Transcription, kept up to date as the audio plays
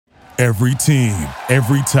Every team,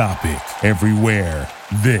 every topic, everywhere.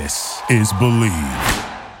 This is Believe.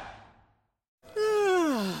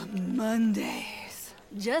 Mondays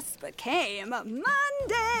just became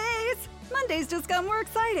Mondays. Mondays just got more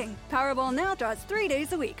exciting. Powerball now draws 3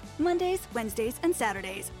 days a week. Mondays, Wednesdays, and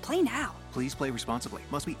Saturdays. Play now. Please play responsibly.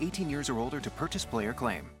 Must be 18 years or older to purchase player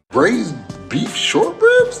claim. Braised beef short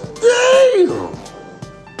ribs? Damn!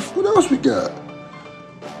 What else we got?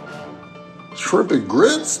 Shrimp and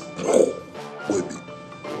grits? With me.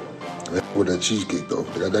 With that cheesecake though.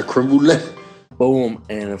 They got that creme brulee. Boom,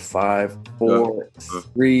 and a 5, 4,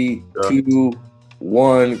 3, 2,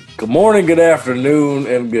 1. Good morning, good afternoon,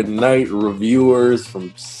 and good night, reviewers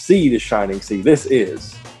from sea to shining sea. This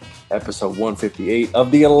is episode 158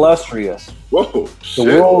 of the illustrious, the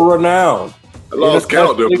world-renowned. I lost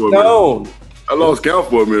count there for a minute. I lost count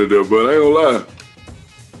for a minute there, but I ain't gonna lie.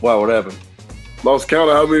 Wow, what happened? Lost count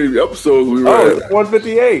of how many episodes we were at.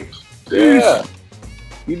 158. Yeah,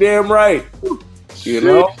 you damn right. You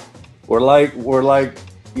know, we're like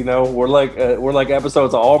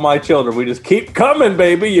episodes of All My Children. We just keep coming,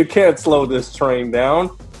 baby. You can't slow this train down.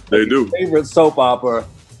 They do. Favorite soap opera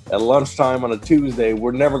at lunchtime on a Tuesday.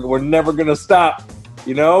 We're never gonna stop.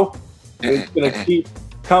 You know, it's gonna keep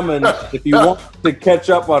coming. If you want to catch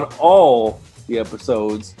up on all the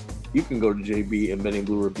episodes, you can go to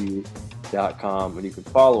jbandbennyblue.com and you can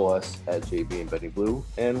follow us at jbandbennyblue.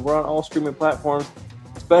 And we're on all streaming platforms.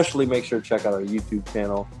 Especially make sure to check out our YouTube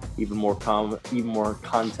channel. Even more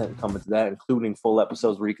content coming to that, including full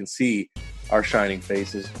episodes where you can see our shining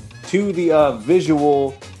faces. To the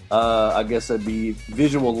visual, I guess it'd be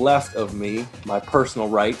visual left of me, my personal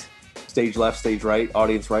right, stage left, stage right,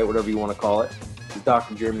 audience right, whatever you want to call it, is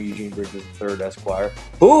Dr. Jeremy Eugene Bridges III, Esquire,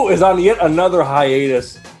 who is on yet another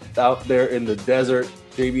hiatus out there in the desert.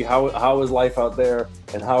 JB, how is life out there,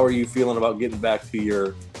 and how are you feeling about getting back to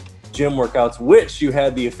your gym workouts, which you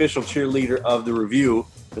had the official cheerleader of the review,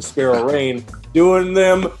 the Sparrow Rain, doing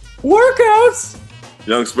them workouts?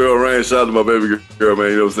 Young Sparrow Rain, shout out to my baby girl,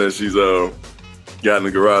 man. You know what I'm saying? She's got in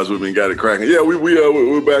the garage with me and got it cracking. Yeah,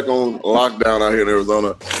 we're back on lockdown out here in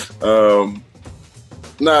Arizona.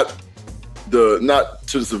 Not to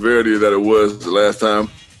the severity that it was the last time,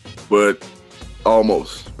 but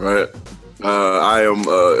almost, right? I am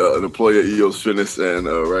an employee at EOS Fitness, and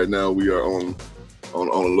right now we are on a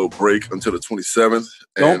little break until the 27th.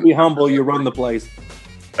 Don't be humble. You run the place.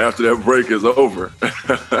 After that break is over.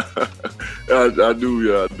 I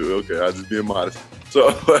do. Okay, I just being modest. So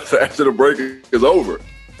after the break is over,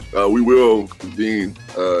 we will convene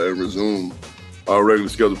and resume our regular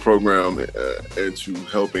scheduled program into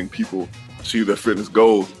helping people achieve their fitness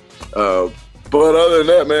goals. But other than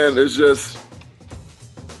that, man, it's just,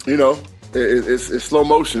 it's slow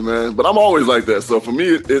motion, man. But I'm always like that. So for me,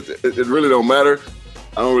 it really don't matter.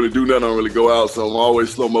 I don't really do nothing. I don't really go out, so I'm always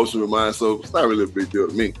slow motion with mine. So it's not really a big deal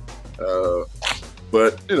to me.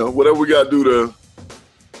 But whatever we got to do to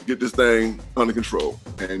get this thing under control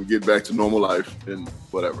and get back to normal life, and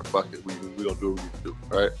whatever, fuck it, we don't do what we need to do,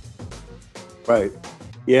 right? Right.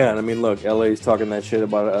 Yeah, and I mean, look, LA's talking that shit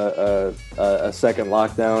about a second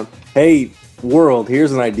lockdown. Hey, world,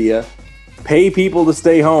 here's an idea: pay people to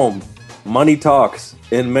stay home. Money talks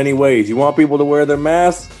in many ways. You want people to wear their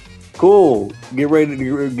masks? Cool. Get ready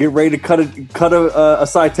to cut a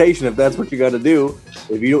citation if that's what you got to do.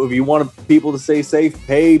 If you want people to stay safe,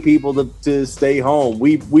 pay people to stay home.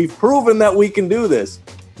 We've proven that we can do this.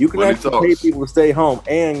 You can actually pay people to stay home,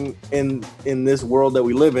 and in this world that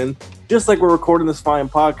we live in, just like we're recording this fine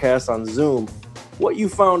podcast on Zoom. What you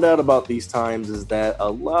found out about these times is that a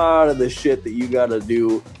lot of the shit that you got to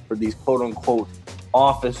do for these quote unquote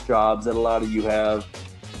office jobs that a lot of you have.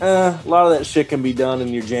 A lot of that shit can be done in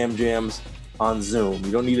your jams on Zoom.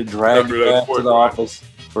 You don't need to drag you back to the office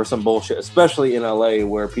for some bullshit, especially in LA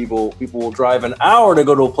where people will drive an hour to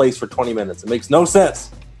go to a place for 20 minutes. It makes no sense.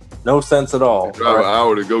 No sense at all. They drive an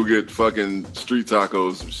hour to go get fucking street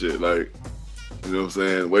tacos and shit. Like, you know what I'm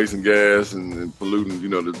saying? Wasting gas and polluting,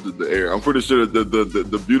 the air. I'm pretty sure that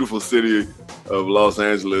the beautiful city of Los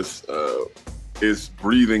Angeles is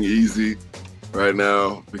breathing easy right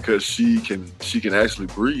now because she can actually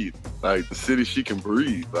breathe. Like, the city, she can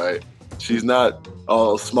breathe. Like, she's not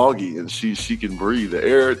all smoggy, and she can breathe. The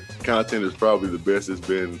air content is probably the best it's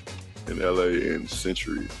been in LA in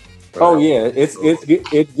centuries. Right? Oh yeah, it's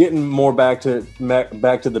getting more back to the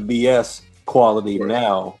BS quality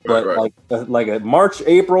now. But like a March,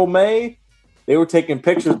 April, May, they were taking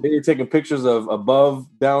pictures. They were taking pictures of above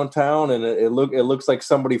downtown, and it looks like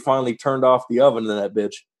somebody finally turned off the oven in that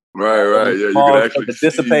bitch. Right. Yeah, you can actually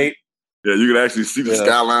dissipate. Yeah, you can actually see the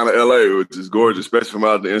skyline of LA, which is gorgeous, especially from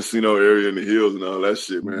out the Encino area and the hills and all that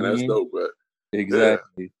shit, man. That's dope, but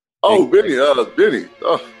exactly. Yeah. Oh, Benny.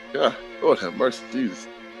 Oh, God. Lord have mercy, Jesus.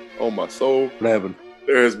 Oh, my soul. What happened?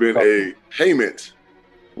 There has been a payment.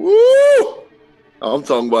 Woo! I'm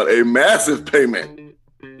talking about a massive payment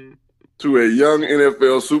to a young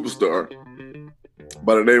NFL superstar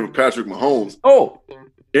by the name of Patrick Mahomes. Oh.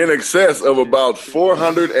 In excess of about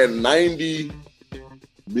 $490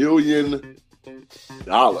 million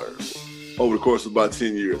over the course of about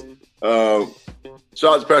 10 years.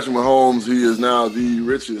 Shout out to Patrick Mahomes. He is now the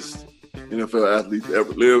richest NFL athlete to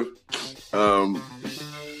ever live.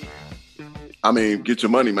 I mean, get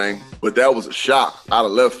your money, man. But that was a shock out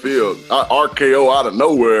of left field. RKO out of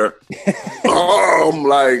nowhere. I'm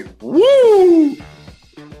like, woo!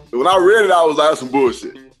 When I read it, I was like, that's some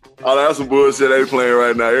bullshit. That's some bullshit they playing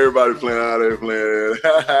right now. Everybody playing how they playing.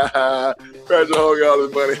 Patrick Mahomes got all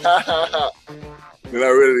this money. Then I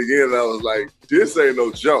read it again, and I was like, this ain't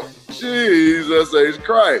no joke. Jesus H.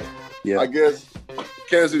 Christ. Yeah. I guess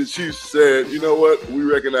Kansas City Chiefs said, you know what? We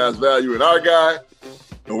recognize value in our guy,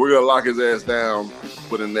 and we're going to lock his ass down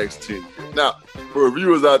for the next 10 years. Now, for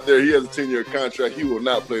viewers out there, he has a 10-year contract. He will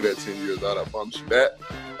not play that 10 years out, I promise you that.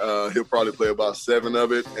 He'll probably play about 7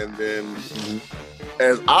 of it, and then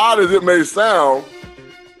as odd as it may sound,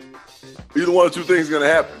 either one of two things is going to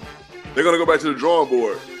happen. They're going to go back to the drawing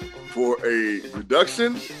board for a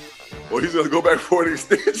reduction, or he's going to go back for an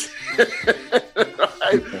extension.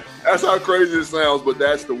 Right? That's how crazy it sounds, but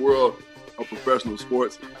that's the world of professional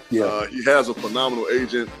sports. Yeah. He has a phenomenal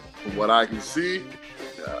agent from what I can see.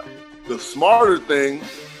 The smarter thing,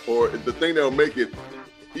 or the thing that will make it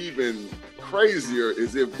even crazier,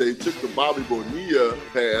 is if they took the Bobby Bonilla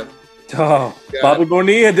path. Oh, Bobby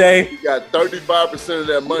Bonilla day. He got 35% of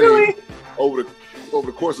that money over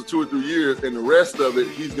the course of 2 or 3 years, and the rest of it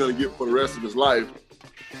he's going to get for the rest of his life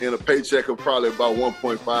in a paycheck of probably about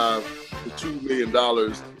 $1.5 to $2 million.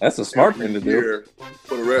 That's a smart thing to do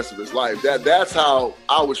for the rest of his life. That's how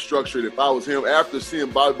I would structure it if I was him. After seeing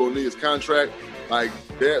Bobby Bonilla's contract, like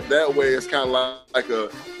that way, it's kind of like a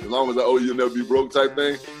as long as I owe you, you'll never be broke type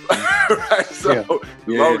thing. Right? So as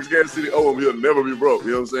long as Kansas City owe him, he'll never be broke.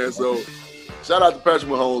 You know what I'm saying? So shout out to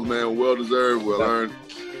Patrick Mahomes, man. Well deserved, well earned.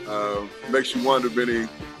 Makes you wonder, Benny,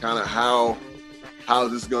 kind of how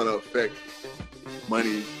this is going to affect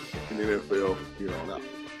money in the NFL here on out.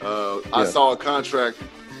 I saw a contract,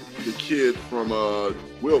 the kid from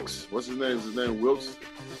Wilkes. What's his name? Is his name Wilkes?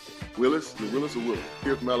 Willis? Is it Willis or Willis?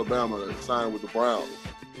 Kid from Alabama that signed with the Browns.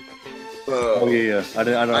 I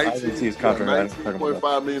didn't see his contract.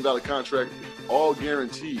 $19.5 million contract, all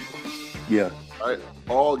guaranteed. Yeah. Right?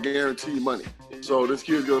 All guaranteed money. So this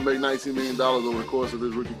kid's going to make $19 million over the course of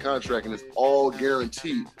his rookie contract, and it's all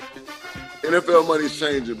guaranteed. NFL money is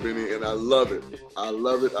changing, Benny, and I love it. I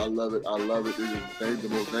love it. It is the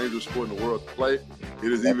most dangerous sport in the world to play.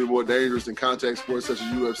 It is even more dangerous than contact sports such as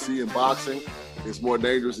UFC and boxing. It's more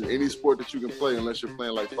dangerous than any sport that you can play unless you're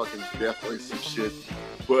playing like fucking Death Race and shit.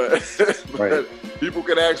 But people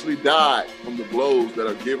can actually die from the blows that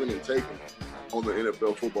are given and taken on the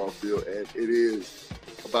NFL football field, and it is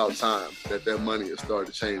about time that money is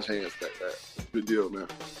starting to change hands like that. Good deal, man.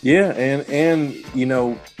 Yeah, and you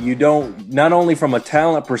know, you don't, not only from a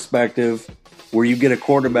talent perspective where you get a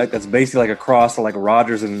quarterback that's basically like a cross of like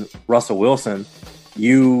Rodgers and Russell Wilson,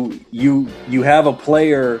 you have a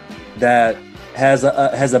player that has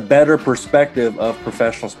a better perspective of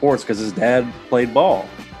professional sports because his dad played ball.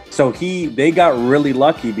 So they got really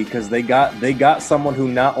lucky because they got someone who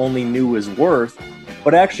not only knew his worth,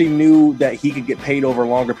 but actually knew that he could get paid over a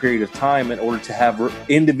longer period of time in order to have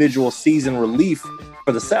individual season relief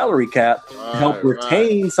for the salary cap to help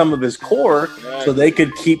retain some of his core so they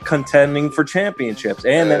could keep contending for championships.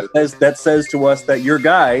 And that says to us that your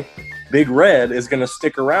guy, Big Red, is going to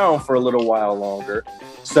stick around for a little while longer.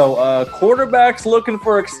 So quarterbacks looking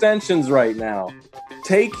for extensions right now.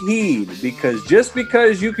 Take heed, because just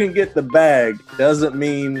because you can get the bag doesn't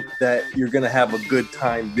mean that you're going to have a good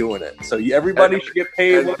time doing it. So everybody should get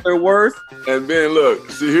paid what they're worth. And then look,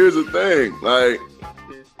 see, here's the thing. Like,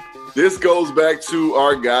 this goes back to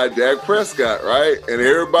our guy, Dak Prescott, right? And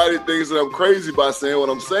everybody thinks that I'm crazy by saying what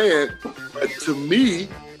I'm saying. But to me,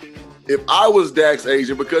 if I was Dak's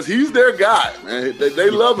agent, because he's their guy, man, they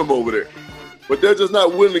love him over there. But they're just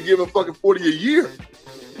not willing to give him fucking $40 a year.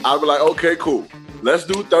 I'd be like, okay, cool. Let's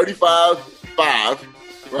do 35-5,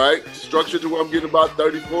 right? Structured to where I'm getting about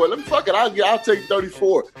 34. I'll take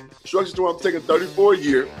 34. Structured to where I'm taking 34 a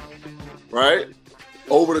year, right?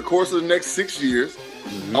 Over the course of the next 6 years.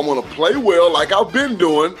 Mm-hmm. I'm going to play well like I've been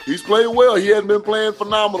doing. He's playing well. He hasn't been playing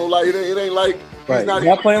phenomenal. Like it ain't like He's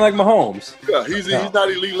not playing like Mahomes. Yeah, he's not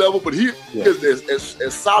elite level, but he is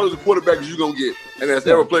as solid a quarterback as you're gonna get, and has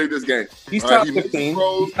ever played this game. He's top 15.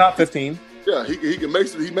 He's top 15. Yeah, he can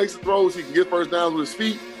make the throws. He can get first downs with his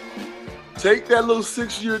feet. Take that little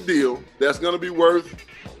 6-year deal that's gonna be worth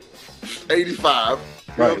 85.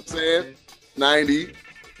 You know what I'm saying? 90,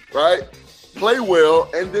 right? Play well,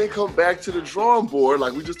 and then come back to the drawing board,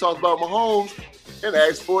 like we just talked about Mahomes, and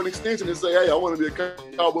ask for an extension and say, hey, I want to be a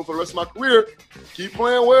Cowboy for the rest of my career. Keep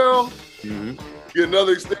playing well. Get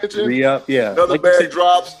another extension. Re-up, Another bag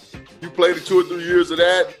drops. You played the 2 or 3 years of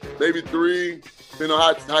that, maybe 3. Depending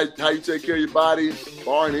on how you take care of your body,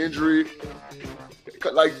 barring injury.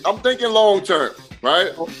 Like, I'm thinking long term,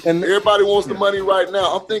 right? And everybody wants the money right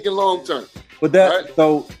now. I'm thinking long term. But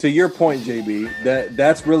so to your point, JB,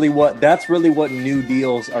 that's really what new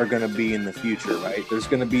deals are going to be in the future, right? There's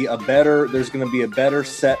going to be a better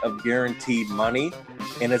set of guaranteed money,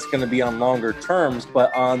 and it's going to be on longer terms.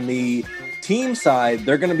 But on the team side,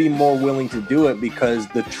 they're going to be more willing to do it because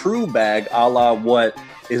the true bag, a la what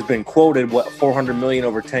has been quoted, $400 million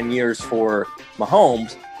over 10 years for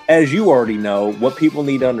Mahomes. As you already know, what people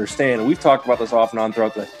need to understand, and we've talked about this off and on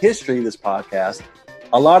throughout the history of this podcast.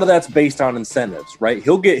 A lot of that's based on incentives, right?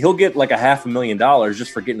 He'll get like $500,000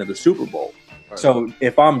 just for getting to the Super Bowl. Right. So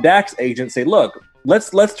if I'm Dak's agent, say, look, let's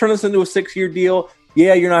turn this into a 6-year deal.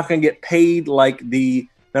 Yeah, you're not going to get paid like the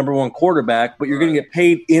number one quarterback, but you're going to get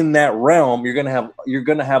paid in that realm. You're going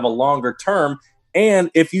to have a longer term.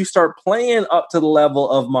 And if you start playing up to the level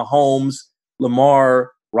of Mahomes,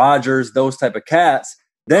 Lamar, Rodgers, those type of cats,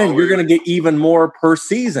 then you're going to get even more per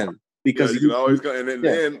season. Because you can always go, and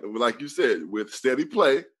then, like you said, with steady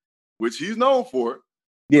play, which he's known for,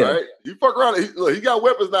 right? He fuck around. He got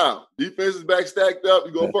weapons now. Defense is back stacked up.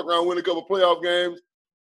 You're going to fuck around, win a couple playoff games.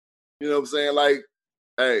 You know what I'm saying? Like,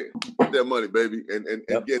 hey, get that money, baby. And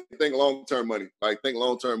think long-term money. Like, think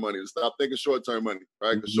long-term money. Stop thinking short-term money,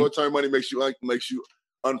 right? Because short-term money makes you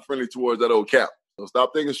unfriendly towards that old cap. So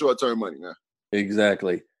stop thinking short-term money now.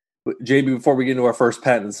 Exactly. But JB, before we get into our first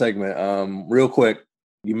patent segment, real quick,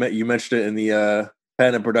 you mentioned it in the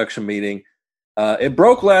patent production meeting. It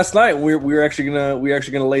broke last night. We're actually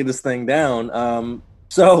gonna lay this thing down.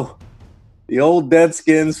 So the old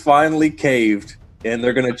Deadskins finally caved, and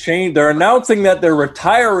they're gonna change. They're announcing that they're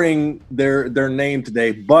retiring their name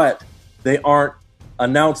today, but they aren't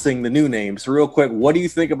announcing the new name. So real quick, what do you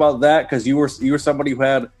think about that? Because you were somebody who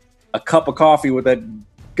had a cup of coffee with that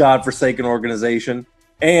godforsaken organization.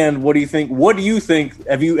 And what do you think?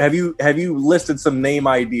 Have you listed some name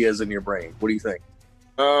ideas in your brain? What do you think?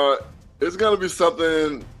 It's gonna be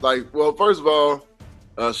something like, well, first of all,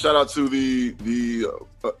 shout out to the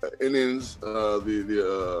Indians,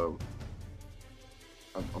 the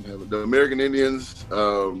American Indians,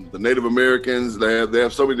 the Native Americans. They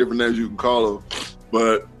have so many different names you can call them,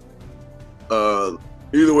 but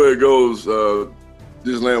either way it goes,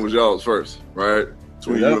 this land was y'all's first, right?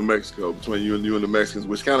 Between you and Mexico, between you and the Mexicans,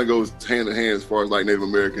 which kind of goes hand in hand as far as like Native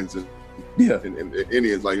Americans and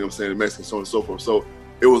Indians, like, you know what I'm saying, and Mexicans, so on and so forth. So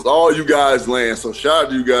it was all you guys' land. So shout out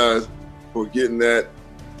to you guys for getting that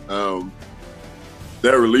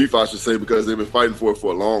relief, I should say, because they've been fighting for it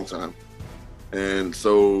for a long time. And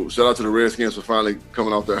so shout out to the Redskins for finally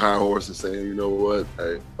coming off their high horse and saying, you know what,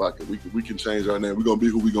 hey, fuck it, we can change our name. We're gonna be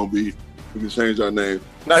who we gonna be. We can change our name.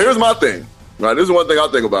 Now here's my thing, right? This is one thing I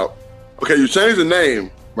think about. Okay, you change the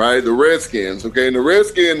name, right? The Redskins, okay? And the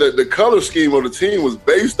Redskin, the color scheme of the team was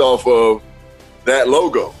based off of that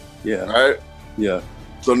logo. Yeah. Right? Yeah.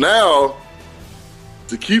 So now,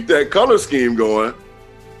 to keep that color scheme going,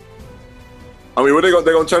 I mean, what they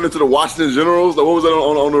gonna turn into the Washington Generals? Like, what was that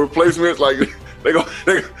on the replacements? Like, they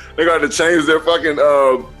gonna change their fucking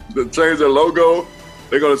change their logo.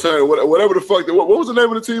 They're gonna turn whatever the fuck. What was the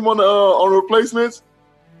name of the team on the replacements?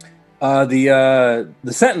 The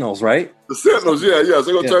Sentinels, right? The Sentinels, yeah. So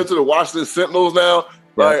they're gonna turn to the Washington Sentinels now.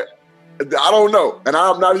 Right? I don't know, and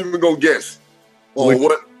I'm not even gonna guess on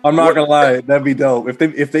what. I'm not gonna lie, that'd be dope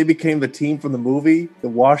if they became the team from the movie, the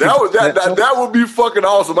Washington. That would be fucking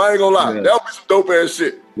awesome. I ain't gonna lie. Yeah. That would be some dope ass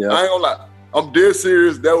shit. Yeah. I ain't gonna lie. I'm dead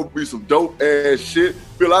serious. That would be some dope ass shit.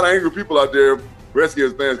 Be a lot of angry people out there,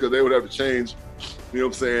 Redskins fans, because they would have to change. You know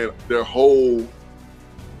what I'm saying? Their whole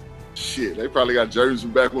shit. They probably got jerseys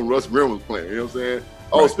from back when Russ Grimm was playing. You know what I'm saying?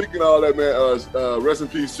 Oh, speaking of all that, man, rest in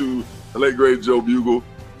peace to the late great Joe Bugle.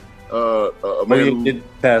 A man who did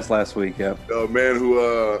pass last week, yeah. A man who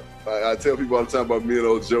I tell people all the time about me and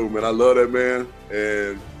old Joe, man. I love that man,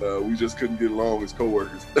 and we just couldn't get along as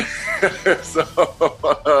coworkers. So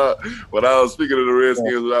when I was speaking of the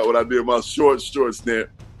Redskins, when I did my short stint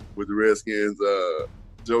with the Redskins,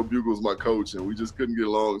 Joe Bugle's my coach, and we just couldn't get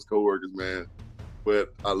along as coworkers, man.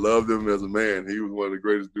 but I loved him as a man. He was one of the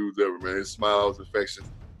greatest dudes ever, man. His smile was infectious.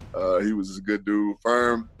 He was just a good dude,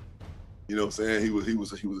 firm. You know what I'm saying? He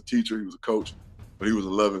was a teacher, he was a coach, but he was a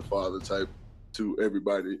loving father type to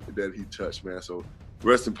everybody that he touched, man. So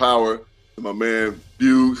rest in power to my man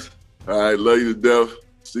Buggs. All right, love you to death.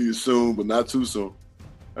 See you soon, but not too soon.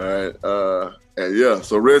 All right, and yeah.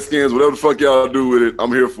 So Redskins, whatever the fuck y'all do with it,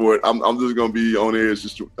 I'm here for it. I'm just gonna be on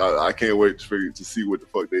edge. I can't wait to see what the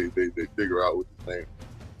fuck they figure out with this thing.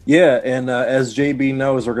 Yeah, and as JB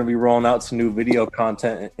knows, we're gonna be rolling out some new video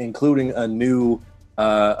content, including a new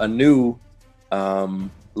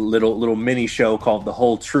little mini show called The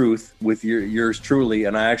Whole Truth with yours truly,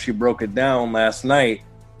 and I actually broke it down last night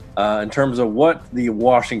in terms of what the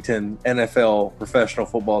Washington NFL professional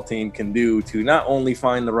football team can do to not only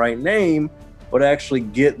find the right name, but actually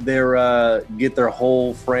get their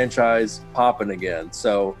whole franchise popping again.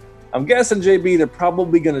 So I'm guessing, JB, they're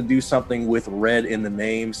probably going to do something with red in the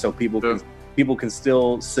name, so people can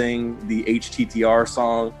still sing the HTTR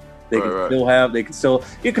song. They can still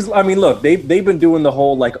because I mean, look, they've been doing the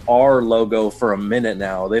whole like R logo for a minute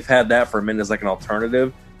now. They've had that for a minute as like an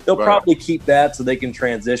alternative. They'll probably keep that so they can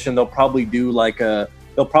transition. They'll probably do like a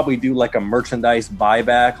merchandise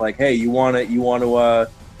buyback. Like, hey, you want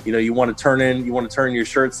to turn in your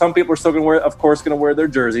shirt. Some people are still going to wear their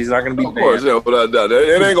jerseys. They're not going to be of course, yeah, but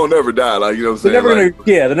it ain't gonna never die. Like, you know what I'm saying? They're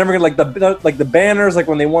never gonna like the banners. Like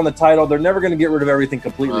when they won the title, they're never going to get rid of everything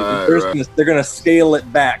completely. They're going to scale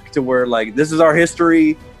it back to where like this is our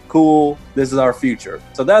history. Cool. This is our future.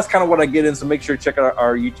 So that's kind of what I get in. So make sure to check out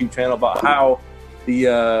our YouTube channel about how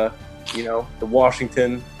the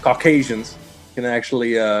Washington Caucasians can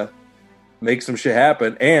actually make some shit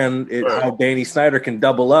happen, and how Danny Snyder can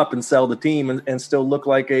double up and sell the team and still look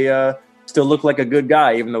like a good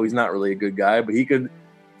guy, even though he's not really a good guy. But he could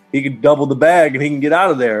double the bag and he can get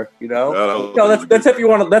out of there. That's if you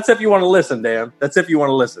want to listen, Dan. That's if you want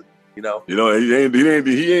to listen. He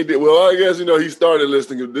ain't. Well, I guess he started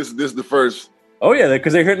listening. This is the first. Oh yeah,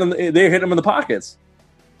 because they hit him in the pockets.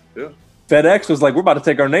 Yeah. FedEx was like, we're about to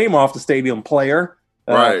take our name off the stadium, player.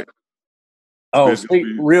 Right.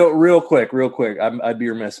 Real quick. I'd be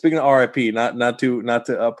remiss. Speaking of RIP, not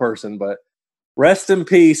to a person, but rest in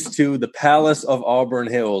peace to the Palace of Auburn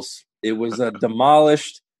Hills. It was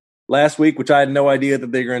demolished last week, which I had no idea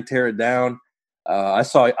that they were going to tear it down. I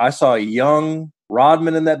saw a young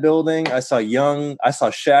Rodman in that building. I saw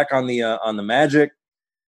Shaq on the Magic.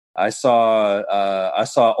 I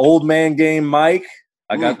saw old man game Mike.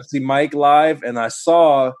 I got to see Mike live, and I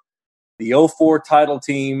saw the 2004 title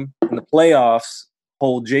team in the playoffs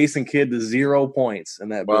hold Jason Kidd to 0 points in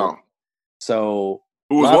that building. So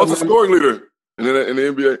who was once a scoring leader in the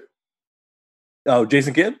NBA? Oh,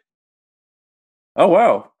 Jason Kidd? Oh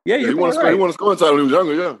wow. Yeah, he won a scoring title when he was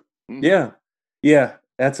younger, yeah. Mm-hmm. Yeah.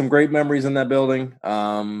 Had some great memories in that building.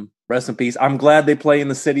 Rest in peace. I'm glad they play in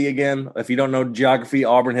the city again. If you don't know geography,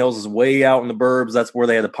 Auburn Hills is way out in the burbs. That's where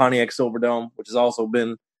they had the Pontiac Silverdome, which has also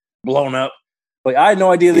been blown up. But I had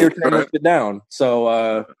no idea they were tearing it down.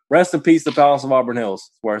 So rest in peace, the Palace of Auburn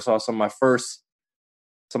Hills. It's where I saw some of my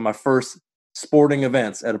first sporting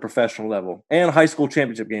events at a professional level, and high school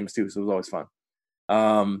championship games too. So it was always fun.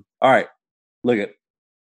 All right, look at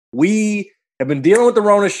we have been dealing with the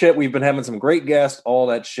Rona shit. We've been having some great guests, all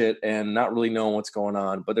that shit, and not really knowing what's going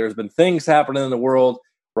on. But there's been things happening in the world.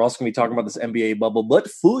 We're also going to be talking about this NBA bubble. But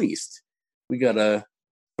first, we got to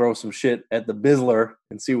throw some shit at the Bizzler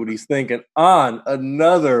and see what he's thinking on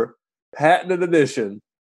another patented edition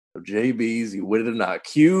of JB's You With It or Not.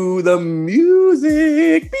 Cue the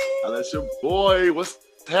music. That's your boy. What's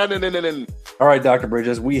happening? All right, Dr.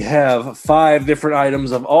 Bridges, we have 5 different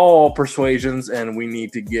items of all persuasions, and we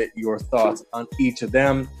need to get your thoughts on each of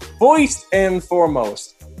them. First and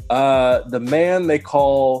foremost, the man they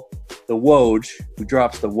call the Woj, who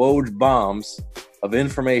drops the Woj bombs of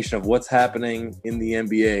information of what's happening in the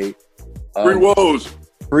NBA.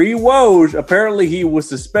 Free Woj. Apparently he was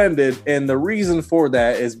suspended, and the reason for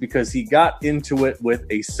that is because he got into it with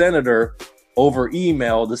a senator over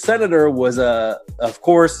email. The senator was of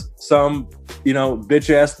course, some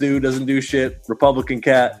bitch ass dude, doesn't do shit, Republican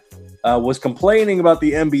cat, was complaining about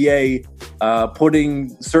the NBA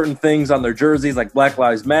putting certain things on their jerseys like Black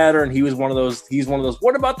Lives Matter, and he's one of those,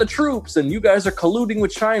 what about the troops? And you guys are colluding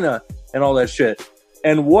with China and all that shit.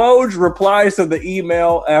 And Woj replies to the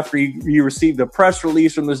email after he received a press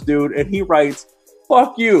release from this dude, and he writes,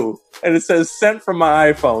 "Fuck you." And it says, "Sent from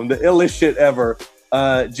my iPhone," the illest shit ever.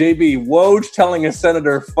 JB, Woj telling a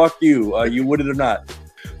senator, "Fuck you." You with it or not?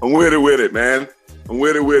 I'm with it, man. I'm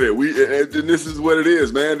with it. And this is what it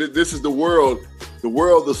is, man. This is the world.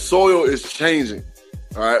 The soil is changing.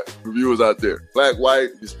 All right, reviewers out there, black, white,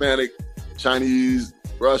 Hispanic, Chinese,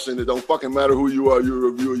 Russian. It don't fucking matter who you are. You're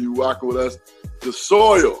a reviewer. You rocking with us. The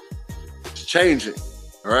soil is changing.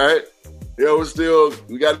 All right.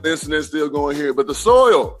 We got an incident still going here, but the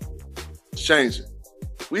soil is changing.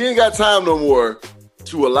 We ain't got time no more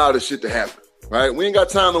to allow this shit to happen. Right? We ain't got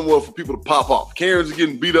time no more for people to pop off. Karens are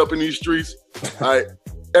getting beat up in these streets. Right?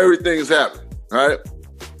 Everything is happening. Right?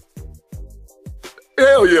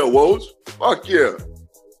 Hell yeah, Woj. Fuck yeah.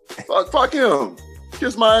 Fuck him.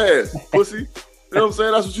 Kiss my ass, pussy. You know what I'm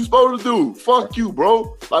saying? That's what you're supposed to do. Fuck you,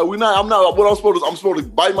 bro. Like I'm supposed to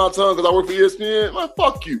bite my tongue because I work for ESPN. Man,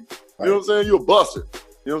 fuck you. You know what I'm saying? You're a buster.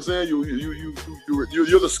 You know what I'm saying?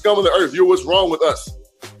 You're the scum of the earth. You're what's wrong with us.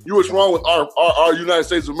 You're what's wrong with our United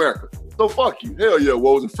States of America. So fuck you. Hell yeah,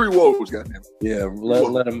 Woj. And free Woj, goddamn. Yeah,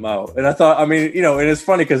 let him out. And I thought, I mean, and it's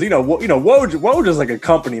funny because Woj is like a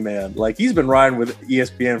company man. Like he's been riding with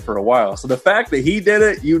ESPN for a while. So the fact that he did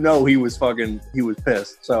it, he was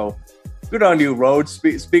pissed. So good on you, Woj.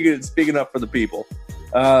 Speaking up for the people.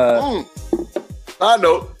 I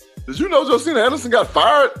know. Did you know Josina Anderson got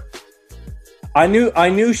fired? I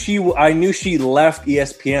knew she left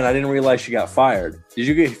ESPN. I didn't realize she got fired. Did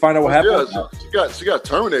you find out what happened? Yeah, she got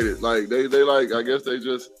terminated. Like they like, I guess they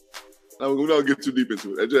just. We don't get too deep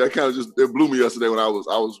into it. That kind of it blew me yesterday when I was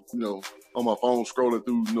on my phone scrolling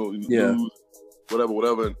through news,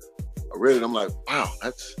 whatever. And I read it. I'm like, wow,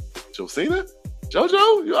 that's Josina.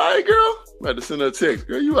 JoJo, you all right, girl? I had to send her a text.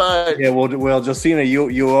 Girl, you all right? Yeah, well, Josina,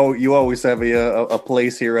 you always have a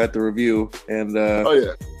place here at the review, and oh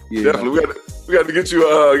yeah, definitely. We got to get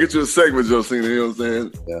you a segment, Josina. You know what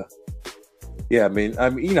I'm saying? Yeah. I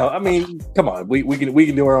mean, come on. We can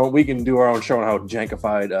do our own show on how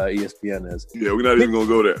jankified ESPN is. Yeah, we're not even gonna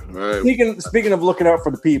go there. All right. Speaking of looking out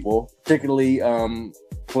for the people, particularly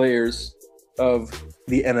players of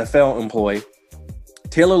the NFL employ,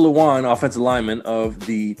 Taylor Lewan, offensive lineman of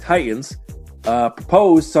the Titans,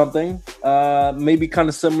 proposed something maybe kind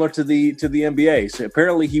of similar to the NBA. So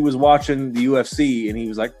apparently he was watching the UFC and he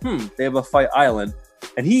was like, they have a fight island.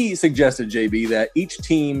 And he suggested, JB, that each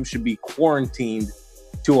team should be quarantined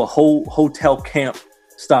to a whole hotel camp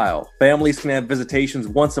style. Families can have visitations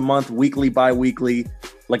once a month, weekly, bi-weekly,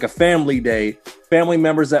 like a family day. Family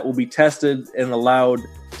members that will be tested and allowed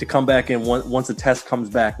to come back in once the test comes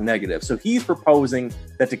back negative. So he's proposing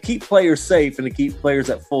that to keep players safe and to keep players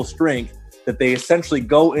at full strength, that they essentially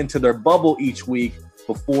go into their bubble each week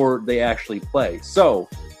before they actually play. So,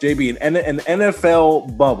 JB, an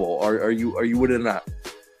NFL bubble, are you with it or not?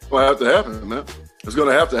 It's going to have to happen, man. It's going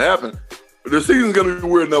to have to happen. The season's going to be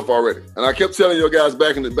weird enough already. And I kept telling your guys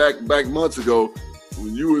back months ago,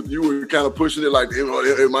 when you were kind of pushing it like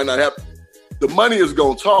it might not happen. The money is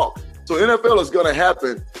going to talk. So NFL is going to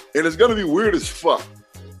happen, and it's going to be weird as fuck.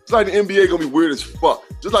 Just like the NBA going to be weird as fuck.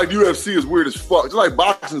 Just like the UFC is weird as fuck. Just like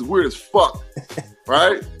boxing is weird as fuck.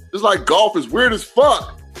 Right? Just like golf is weird as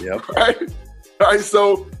fuck. Yep. Right?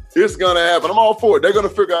 So it's going to happen. I'm all for it. They're going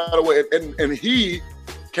to figure out a way. And he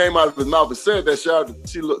came out of his mouth and said that. Shout out to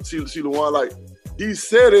T. Lewan. Like, he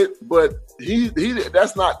said it, but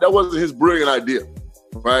that wasn't his brilliant idea.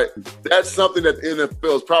 Right? That's something that the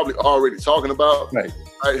NFL is probably already talking about. Right?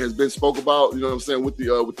 Has been spoke about, you know what I'm saying, with the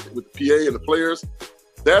PA and the players.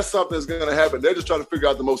 That's something that's going to happen. They're just trying to figure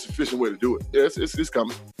out the most efficient way to do it. Yeah, it's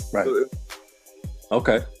coming. Right.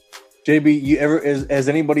 Okay. JB, as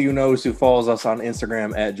anybody who knows who follows us on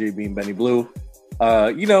Instagram at JB and Benny Blue,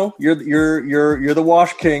 you're the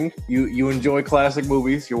Wash King. You enjoy classic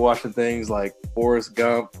movies. You're watching things like Forrest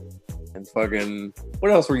Gump and fucking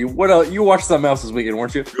what else? You watched something else this weekend,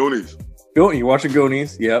 weren't you? Goonies. You're watching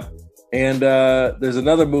Goonies. Yep. And there's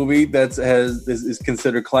another movie that is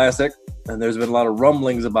considered classic, and there's been a lot of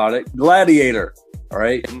rumblings about it. Gladiator. All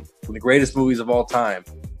right, one of the greatest movies of all time.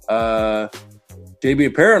 JB,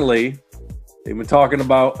 apparently they've been talking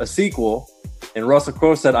about a sequel, and Russell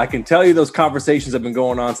Crowe said, "I can tell you those conversations have been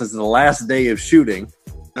going on since the last day of shooting."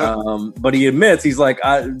 But he admits he's like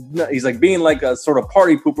being like a sort of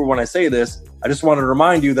party pooper when I say this. I just want to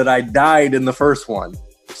remind you that I died in the first one.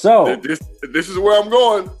 So this is where I'm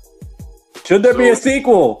going. Should there be a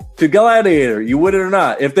sequel to Gladiator? You with it or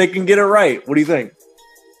not? If they can get it right, what do you think?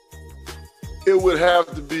 It would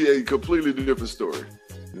have to be a completely different story.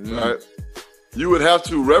 Right? You would have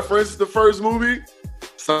to reference the first movie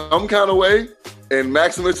some kind of way, and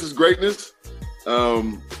Maximus's greatness.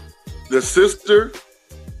 The sister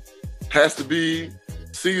has to be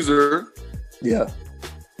Caesar. Yeah.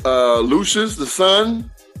 Lucius, the son,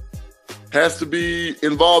 has to be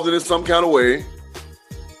involved in it some kind of way.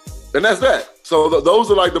 And that's that. So those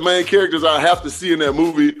are like the main characters I have to see in that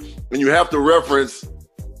movie. And you have to reference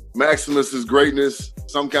Maximus's greatness,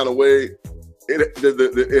 some kind of way.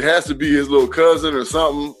 It has to be his little cousin or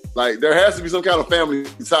something. Like, there has to be some kind of family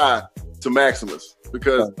tie to Maximus,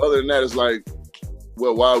 because other than that, it's like,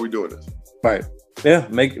 well, why are we doing this? Right. Yeah,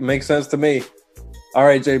 makes sense to me. All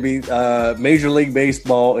right, JB. Major League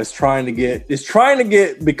Baseball is trying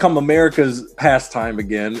to become America's pastime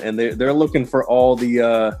again, and they're looking for all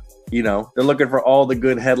the they're looking for all the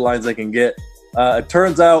good headlines they can get. It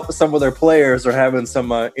turns out some of their players are having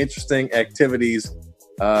some interesting activities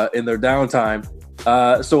in their downtime.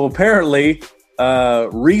 So apparently,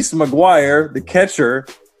 Reese McGuire, the catcher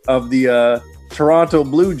of the Toronto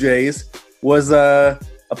Blue Jays, was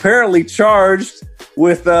apparently charged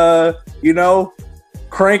with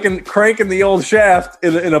cranking the old shaft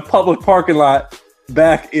in a public parking lot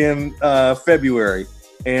back in February.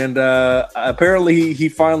 And apparently he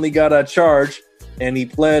finally got a charge, and he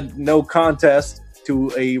pled no contest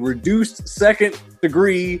to a reduced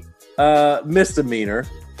second-degree misdemeanor.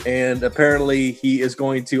 And apparently he is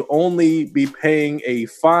going to only be paying a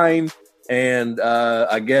fine and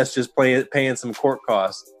I guess just paying some court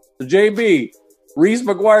costs. So JB, Reese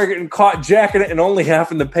McGuire getting caught jacking it and only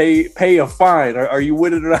having to pay a fine. Are you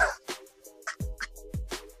with it or not?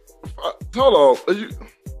 Hold on.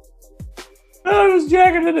 I was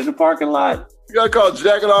jacking it in the parking lot. You got caught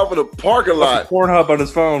jacking off in the parking lot. Pornhub on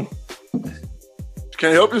his phone.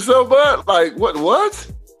 Can't help yourself, bud? Like,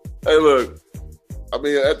 what? Hey, look. I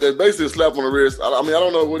mean, that's basically a slap on the wrist. I mean, I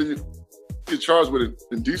don't know. What do you get charged with?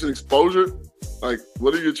 Indecent exposure? Like,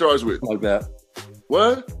 what are you charged with? Like that.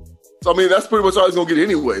 What? So, I mean, that's pretty much all he's going to get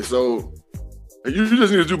anyway. So, you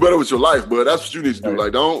just need to do better with your life, bud. That's what you need to do. Right.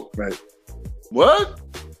 Like, don't. Right. What?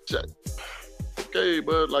 Okay,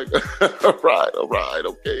 bud. Like, all right,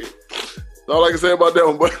 okay. That's all I can say about that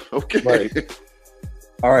one, but okay. Right.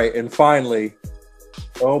 All right, and finally,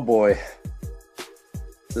 oh boy,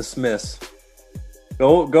 the Smiths.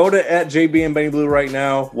 Go to @JB and Benny Blue right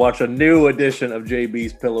now. Watch a new edition of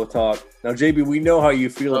JB's Pillow Talk. Now, JB, we know how you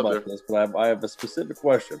feel about this, but I have a specific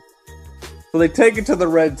question. So they take it to the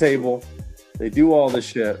red table. They do all this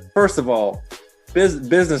shit. First of all,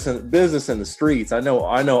 business in the streets. I know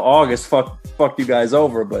August fucked you guys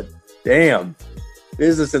over, but damn,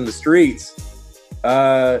 business in the streets.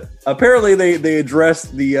 Apparently they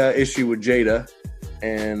addressed the issue with Jada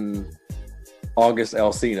and August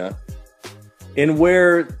Alsina, in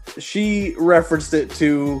where she referenced it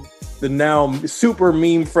to the now super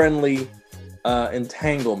meme friendly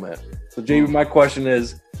entanglement. So JB, my question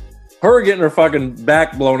is, her getting her fucking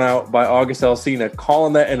back blown out by August Alsina,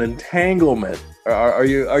 calling that an entanglement. Are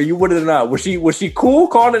you with it or not? Was she cool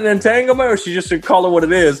calling it an entanglement, or she just should call it what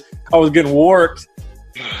it is? I was getting worked.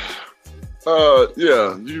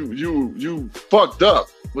 Yeah, you fucked up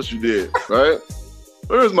what you did, right?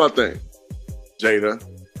 Here's my thing, Jada,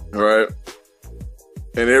 all right,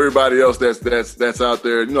 and everybody else that's out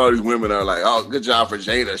there. You know, all these women are like, "Oh, good job for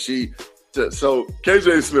Jada." So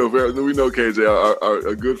KJ Smith, we know KJ,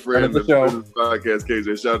 our good friend of the podcast.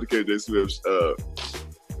 KJ, shout out to KJ Smith.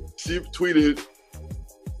 She tweeted,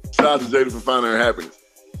 "Shout out to Jada for finding her happiness."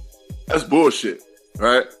 That's bullshit,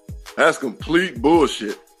 right? That's complete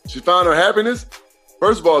bullshit. She found her happiness.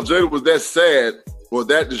 First of all, Jada was that sad or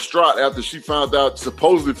that distraught after she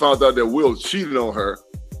supposedly found out that Will cheated on her,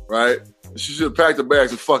 right? She should have packed her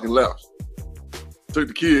bags and fucking left. Took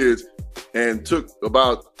the kids and took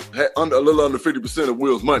about a little under 50% of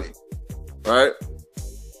Will's money, right?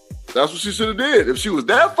 That's what she should have did if she was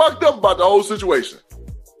that fucked up about the whole situation,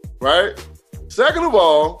 right? Second of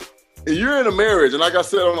all, if you're in a marriage, and like I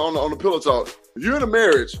said on the Pillow Talk, if you're in a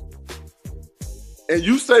marriage and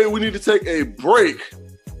you say we need to take a break,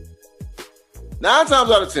 9 times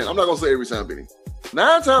out of 10, I'm not going to say every time, Benny,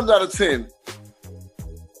 9 times out of 10,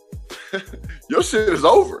 your shit is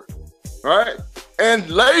over, right? And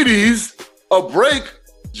ladies, a break,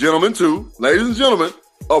 gentlemen too, ladies and gentlemen,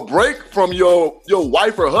 a break from your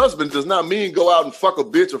wife or husband does not mean go out and fuck a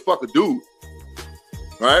bitch or fuck a dude,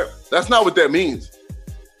 right? That's not what that means.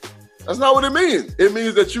 That's not what it means. It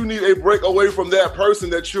means that you need a break away from that person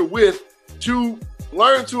that you're with to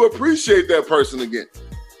learn to appreciate that person again.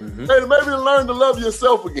 Mm-hmm. Maybe learn to love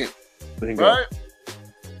yourself again, right?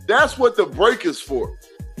 That's what the break is for,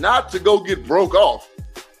 not to go get broke off.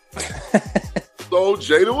 So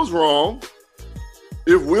Jada was wrong.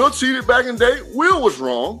 If Will cheated back in the day, Will was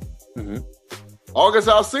wrong. Mm-hmm. August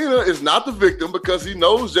Alsina is not the victim because he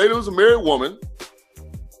knows Jada was a married woman.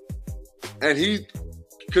 And he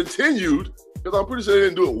continued, because I'm pretty sure he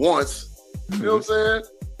didn't do it once. Mm-hmm. You know what I'm saying?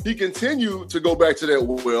 He continued to go back to that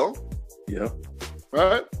Will. Yeah.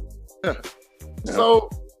 Right? Yeah. So,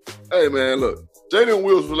 hey man, look, Jada and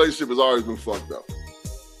Will's relationship has always been fucked up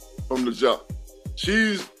from the jump.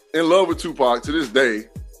 she's in love with Tupac to this day.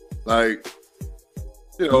 Like,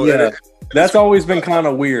 yeah, that's always been kind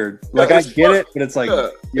of weird. Like, I get it, but it's like,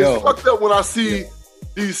 yo. It's fucked up when I see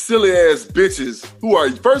these silly ass bitches who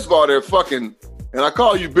are, first of all, they're fucking, and I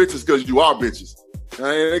call you bitches because you are bitches.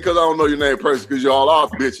 And because I don't know your name personally, because y'all are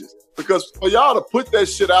bitches. Because for y'all to put that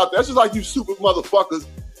shit out, that's just like you super motherfuckers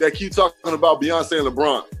that keep talking about Beyonce and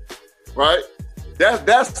LeBron, right?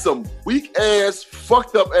 That's some weak ass,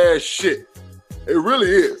 fucked up ass shit. It really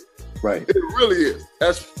is. Right. It really is.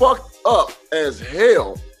 That's fucked up as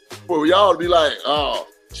hell for y'all to be like, oh,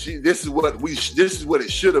 this is what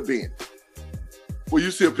it should have been. When you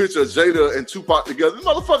see a picture of Jada and Tupac together,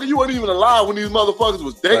 motherfucker, you weren't even alive when these motherfuckers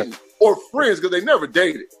was dating or friends because they never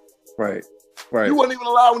dated. Right. You weren't even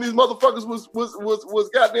alive when these motherfuckers was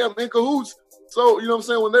goddamn in cahoots. So you know what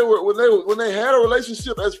I'm saying, when they had a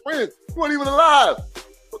relationship as friends, you weren't even alive.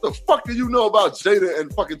 What the fuck do you know about Jada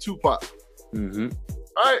and fucking Tupac? Mm-hmm.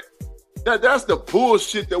 Right? That's the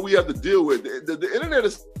bullshit that we have to deal with. The internet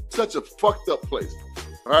is such a fucked up place.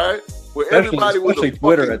 All right? Where especially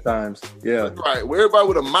Twitter at times. Yeah. Right. Where everybody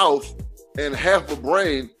with a mouth and half a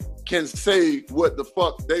brain can say what the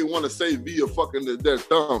fuck they want to say via fucking their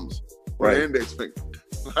thumbs or their index finger.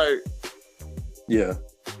 Like, yeah.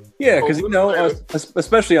 Yeah, because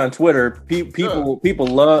especially on Twitter, people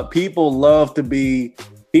love to be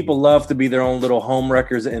their own little home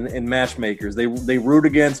wreckers and matchmakers. They root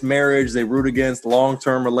against marriage. They root against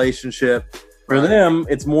long-term relationship. For them,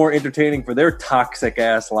 it's more entertaining for their toxic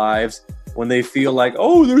ass lives when they feel like,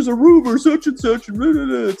 oh, there's a rumor, such and such. And blah, blah,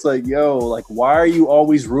 blah. It's like, yo, like, why are you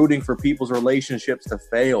always rooting for people's relationships to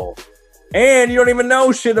fail? And you don't even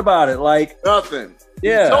know shit about it. Like, nothing.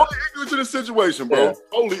 Yeah. Totally ignorant to the situation, bro. Yeah.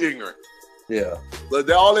 Totally ignorant. Yeah. But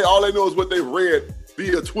all they know is what they read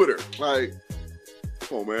via Twitter. Like,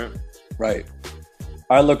 come on, man. Right.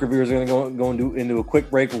 All right, look, reviewers are going to go into a quick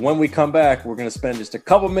break. When we come back, we're going to spend just a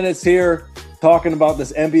couple minutes here talking about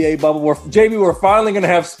this NBA bubble. We're finally going to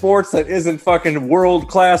have sports that isn't fucking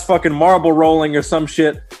world-class fucking marble rolling or some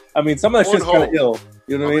shit. I mean, some of that shit's kind of ill.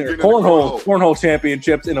 You know what I mean? Cornhole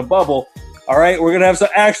championships in a bubble. All right, we're going to have some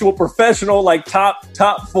actual professional, like top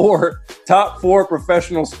four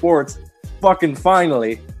professional sports fucking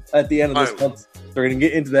finally at the end of this month. We're going to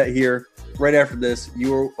get into that here. Right after this,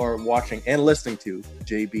 you are watching and listening to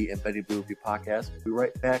JB and Benny Blue Review podcast. We'll be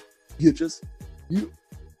right back.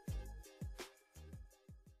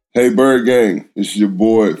 Hey, Bird Gang. It's your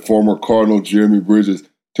boy, former Cardinal Jeremy Bridges.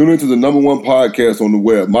 Tune into the #1 podcast on the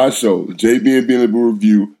web, my show, the JB and Benny Blue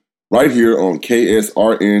Review, right here on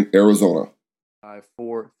KSRN Arizona. 5,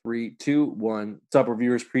 4, 3, 2, 1. What's up,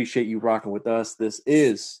 reviewers? Appreciate you rocking with us. This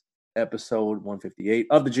is episode 158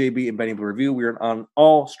 of the JB and Benny Blue Review. We are on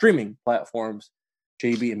all streaming platforms,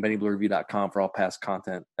 jbandbennybluereview.com for all past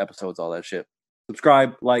content, episodes, all that shit.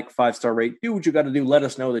 Subscribe, like, 5-star rate, do what you got to do. Let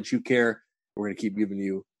us know that you care. We're going to keep giving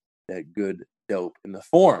you that good dope in the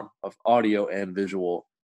form of audio and visual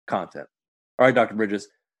content. All right, Dr. Bridges.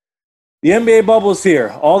 The NBA bubble is here.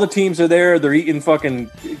 All the teams are there. They're eating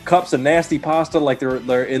fucking cups of nasty pasta like they're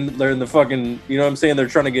in the fucking, you know what I'm saying? They're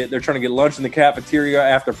trying to get lunch in the cafeteria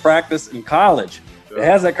after practice in college. Yeah. It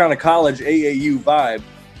has that kind of college AAU vibe.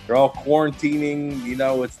 They're all quarantining. You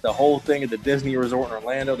know, it's the whole thing at the Disney Resort in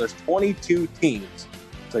Orlando. There's 22 teams.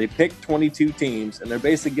 So they picked 22 teams, and they're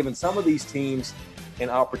basically giving some of these teams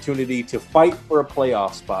an opportunity to fight for a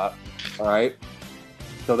playoff spot. All right.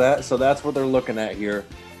 So that's what they're looking at here.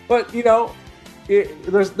 But, you know,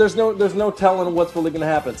 there's no telling what's really going to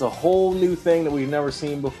happen. It's a whole new thing that we've never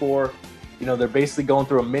seen before. You know, they're basically going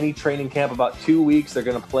through a mini training camp, about 2 weeks. They're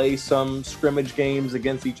going to play some scrimmage games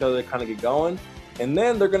against each other to kind of get going. And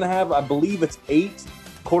then they're going to have, I believe it's 8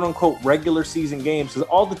 quote-unquote regular season games, because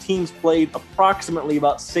all the teams played approximately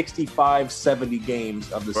about 65, 70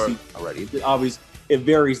 games of the season already. Obviously, it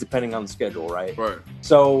varies depending on the schedule, right? Right.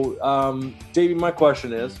 So, JB, my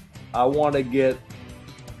question is, I want to get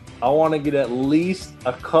at least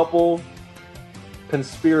a couple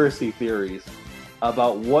conspiracy theories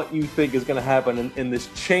about what you think is going to happen in this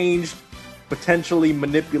changed, potentially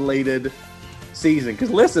manipulated season.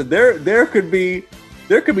 Because listen, there could be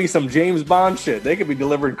some James Bond shit. They could be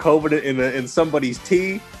delivering COVID in somebody's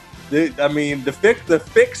tea. The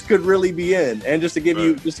fix could really be in. And just to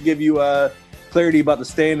give you clarity about the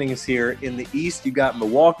standings here in the East, you got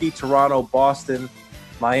Milwaukee, Toronto, Boston,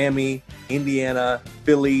 Miami, Indiana,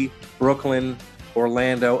 Philly, Brooklyn,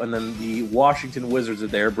 Orlando, and then the Washington Wizards are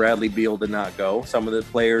there. Bradley Beal did not go. Some of the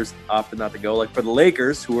players opted not to go. Like for the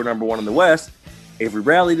Lakers, who are number 1 in the West, Avery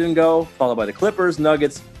Bradley didn't go, followed by the Clippers,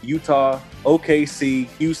 Nuggets, Utah, OKC,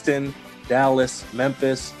 Houston, Dallas,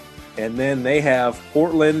 Memphis, And then they have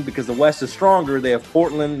Portland, because the West is stronger. They have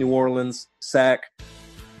Portland, New Orleans, Sac,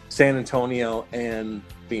 San Antonio, and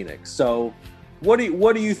Phoenix. So what do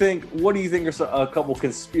you think? What do you think are a couple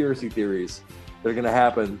conspiracy theories that are going to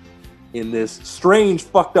happen in this strange,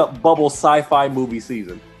 fucked up bubble sci-fi movie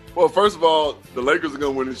season? Well, first of all, the Lakers are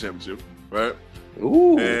going to win the championship, right?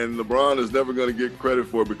 Ooh. And LeBron is never going to get credit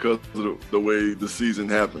for it because of the way the season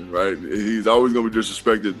happened, right? He's always going to be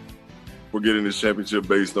disrespected for getting this championship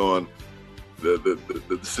based on the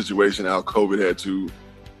situation, how COVID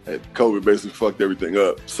COVID basically fucked everything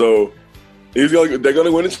up. So they're going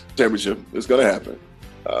to win the championship. It's going to happen.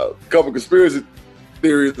 A couple conspiracy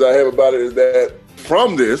theories I have about it is that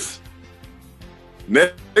from this,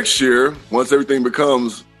 next year, once everything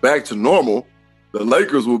becomes back to normal, the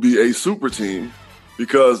Lakers will be a super team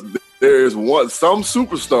because there is some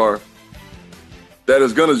superstar that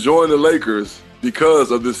is going to join the Lakers because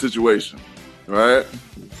of this situation, right?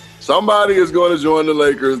 Somebody is going to join the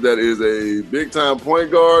Lakers that is a big-time point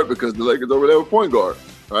guard because the Lakers already have a point guard,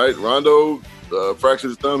 right? Rondo fractured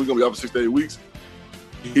his thumb. He's going to be out for 6 to 8 weeks.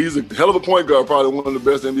 He's a hell of a point guard, probably one of the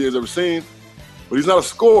best the NBA's ever seen, but he's not a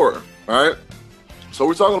scorer, right? So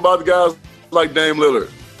we're talking about the guys like Dame Lillard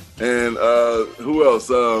and who else?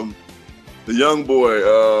 The young boy,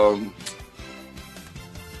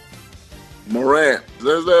 Morant. Is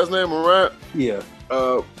that his last name, Morant? Yeah.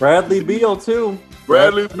 Bradley Beal, too.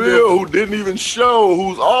 Bradley Beal, who didn't even show,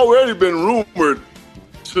 who's already been rumored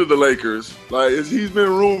to the Lakers. Like, he's been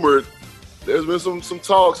rumored. There's been some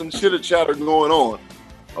talk, some chitter-chatter going on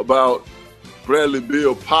about Bradley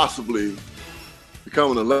Beal possibly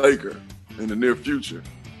becoming a Laker in the near future.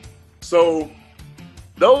 So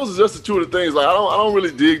those are just the two of the things. Like, I don't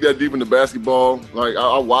really dig that deep into basketball. Like,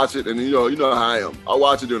 I watch it, and you know how I am. I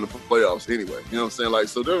watch it during the playoffs anyway. You know what I'm saying? Like,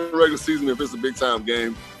 so during the regular season, if it's a big time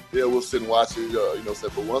game, yeah, we'll sit and watch it. You know what I'm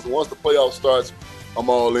saying? But once the playoff starts, I'm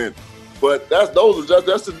all in. But that's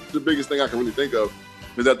the biggest thing I can really think of,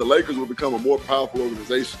 is that the Lakers will become a more powerful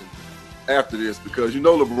organization after this, because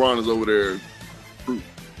LeBron is over there.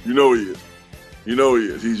 You know he is. You know he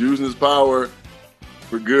is. He's using his power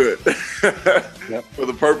for good. Yep. For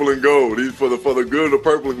the purple and gold. For the good of the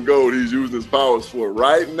purple and gold, he's using his powers for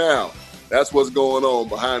right now. That's what's going on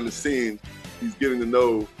behind the scenes. He's getting to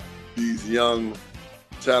know these young,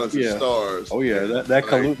 talented stars. Oh yeah,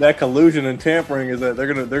 that collusion and tampering is that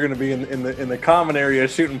they're gonna be in the common area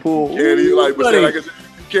shooting pool. You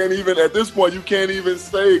can't even at this point. You can't even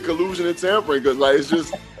say collusion and tampering because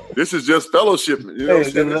this is just fellowship. You know,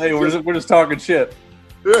 we're just talking shit.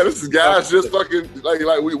 Yeah, this is guys just fucking like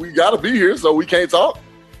we gotta be here, so we can't talk.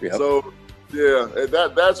 Yep. So yeah,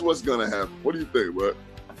 that's what's gonna happen. What do you think, bud?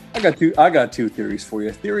 I got two theories for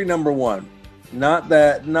you. Theory number one, not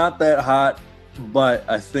that hot, but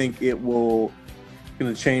I think it will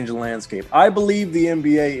going to change the landscape. I believe the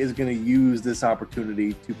NBA is going to use this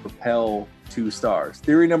opportunity to propel two stars.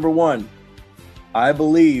 Theory number one, I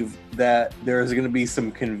believe that there is going to be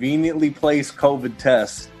some conveniently placed COVID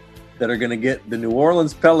tests that are going to get the New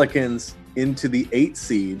Orleans Pelicans into the 8th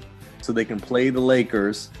seed so they can play the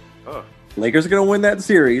Lakers. Lakers are going to win that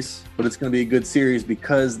series, but it's going to be a good series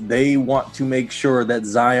because they want to make sure that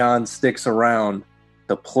Zion sticks around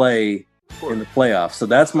to play in the playoffs. So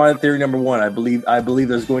that's my theory number one. I believe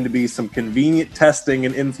there's going to be some convenient testing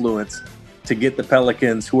and influence to get the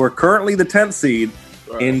Pelicans, who are currently the 10th seed,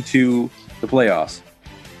 into the playoffs.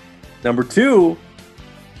 Number two,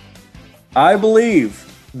 I believe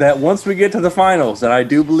that once we get to the finals, and I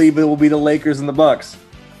do believe it will be the Lakers and the Bucks,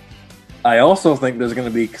 I also think there's going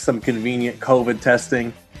to be some convenient COVID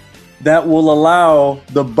testing that will allow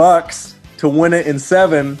the Bucks to win it in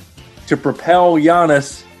 7 to propel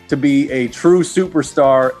Giannis to be a true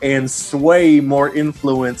superstar and sway more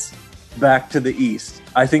influence back to the East.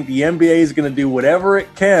 I think the NBA is going to do whatever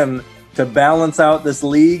it can to balance out this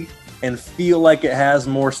league and feel like it has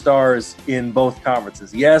more stars in both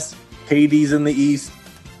conferences. Yes, KD's in the East.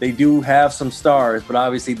 They do have some stars, but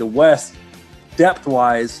obviously the West,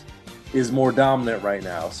 depth-wise, is more dominant right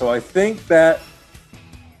now. So I think that,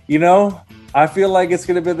 I feel like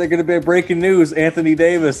they're going to be breaking news. Anthony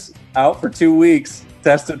Davis out for 2 weeks,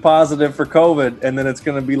 tested positive for COVID, and then it's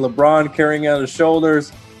going to be LeBron carrying out his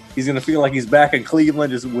shoulders. He's going to feel like he's back in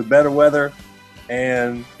Cleveland just with better weather,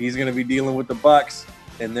 and he's going to be dealing with the Bucks,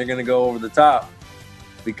 and they're going to go over the top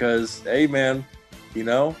because, hey, man, you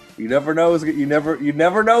never know who's going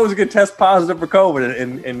to test positive for COVID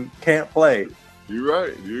and can't play. You're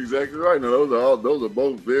right. You're exactly right. No, those are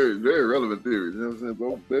both very, very relevant theories. You know what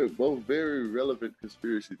I'm saying? Both very relevant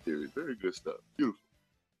conspiracy theories. Very good stuff. Beautiful.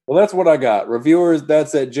 Well, that's what I got. Reviewers,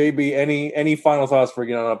 that's it. JB, any final thoughts for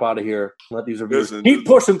getting up out of here? Let these reviewers keep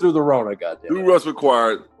pushing through the Rona, goddamn. Do what's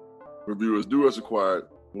required, reviewers. Do what's required.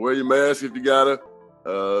 Wear your mask if you gotta.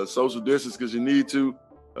 Social distance because you need to.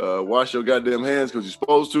 Wash your goddamn hands because you're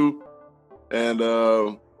supposed to. And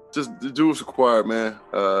just do what's required, man.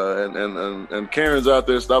 And Karens out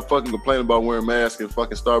there, stop fucking complaining about wearing masks in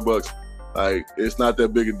fucking Starbucks. Like, it's not that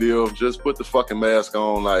big a deal. Just put the fucking mask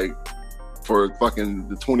on, like, for fucking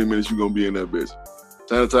the 20 minutes you're gonna be in that bitch.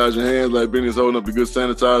 Sanitize your hands like Benny's holding up a good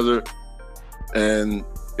sanitizer. And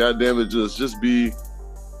goddamn it, just do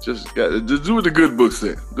what the good book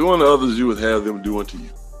said. Do unto others you would have them do unto you.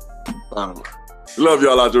 Love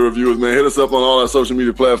y'all out there, reviewers, man. Hit us up on all our social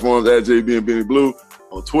media platforms at JB and Benny Blue,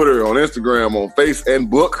 on Twitter, on Instagram, on Face and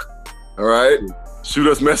Book. All right. Shoot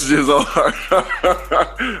us messages on our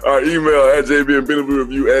email at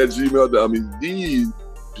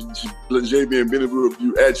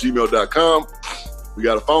JBandBennyBlueReview@gmail.com. We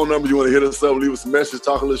got a phone number. You want to hit us up, leave us a message,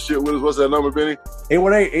 talk a little shit with us. What's that number, Benny?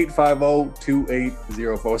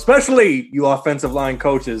 818-850-2804. Especially you offensive line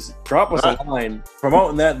coaches. Drop us a line.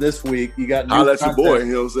 Promoting that this week. You got new that's your boy,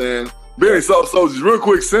 you know what I'm saying? Benny, so just real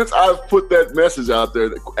quick, since I've put that message out there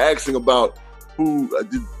asking about who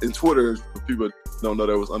in Twitter, for people don't know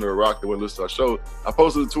that was under a rock that wouldn't listen to our show, I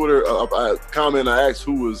posted on Twitter, I asked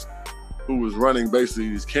who was running basically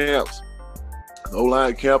these camps, the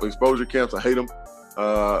O-line camp, exposure camps. I hate them.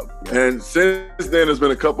 And since then, there's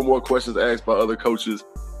been a couple more questions asked by other coaches,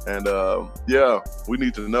 and we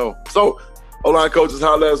need to know. So, O-line coaches,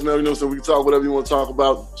 holler at us, man. You know, so we can talk whatever you want to talk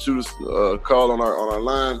about. Shoot us a call on our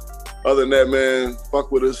line. Other than that, man,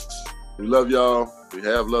 fuck with us. We love y'all. We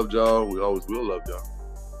have loved y'all. We always will love y'all.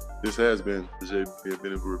 This has been the JB and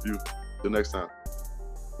Benny Review. Till next time.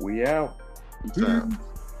 We out. Good time.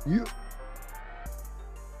 Yeah.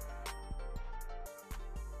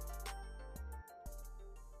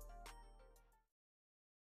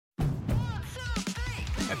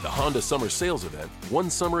 At the Honda Summer Sales Event, one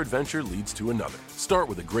summer adventure leads to another. Start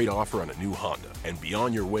with a great offer on a new Honda and be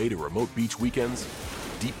on your way to remote beach weekends,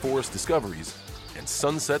 deep forest discoveries, and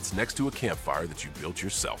sunsets next to a campfire that you built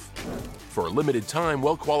yourself. For a limited time,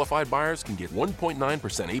 well-qualified buyers can get 1.9%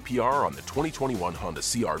 APR on the 2021 Honda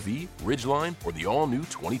CR-V, Ridgeline, or the all-new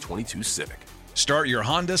 2022 Civic. Start your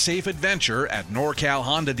Honda safe adventure at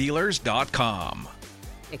NorCalHondaDealers.com.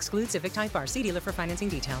 Exclude Civic Type R. See dealer for financing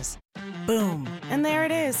details. Boom. And there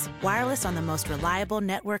it is. Wireless on the most reliable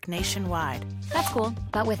network nationwide. That's cool.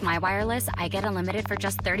 But with my wireless, I get unlimited for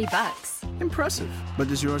just $30. Impressive. But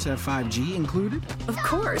does yours have 5G included? Of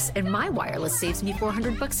course. And my wireless saves me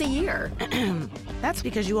 $400 a year. That's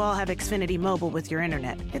because you all have Xfinity Mobile with your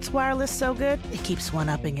internet. It's wireless so good, it keeps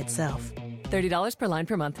one-upping itself. $30 per line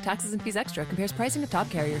per month. Taxes and fees extra. Compares pricing of top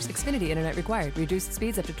carriers. Xfinity Internet required. Reduced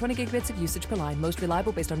speeds up to 20 gigabits of usage per line. Most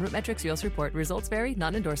reliable based on root metrics. US report. Results vary. Not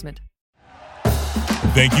an endorsement.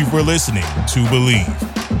 Thank you for listening to Believe.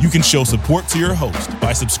 You can show support to your host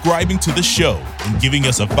by subscribing to the show and giving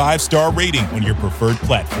us a 5-star rating on your preferred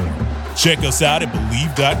platform. Check us out at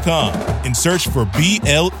Believe.com and search for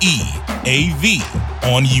BLEAV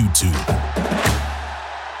on YouTube.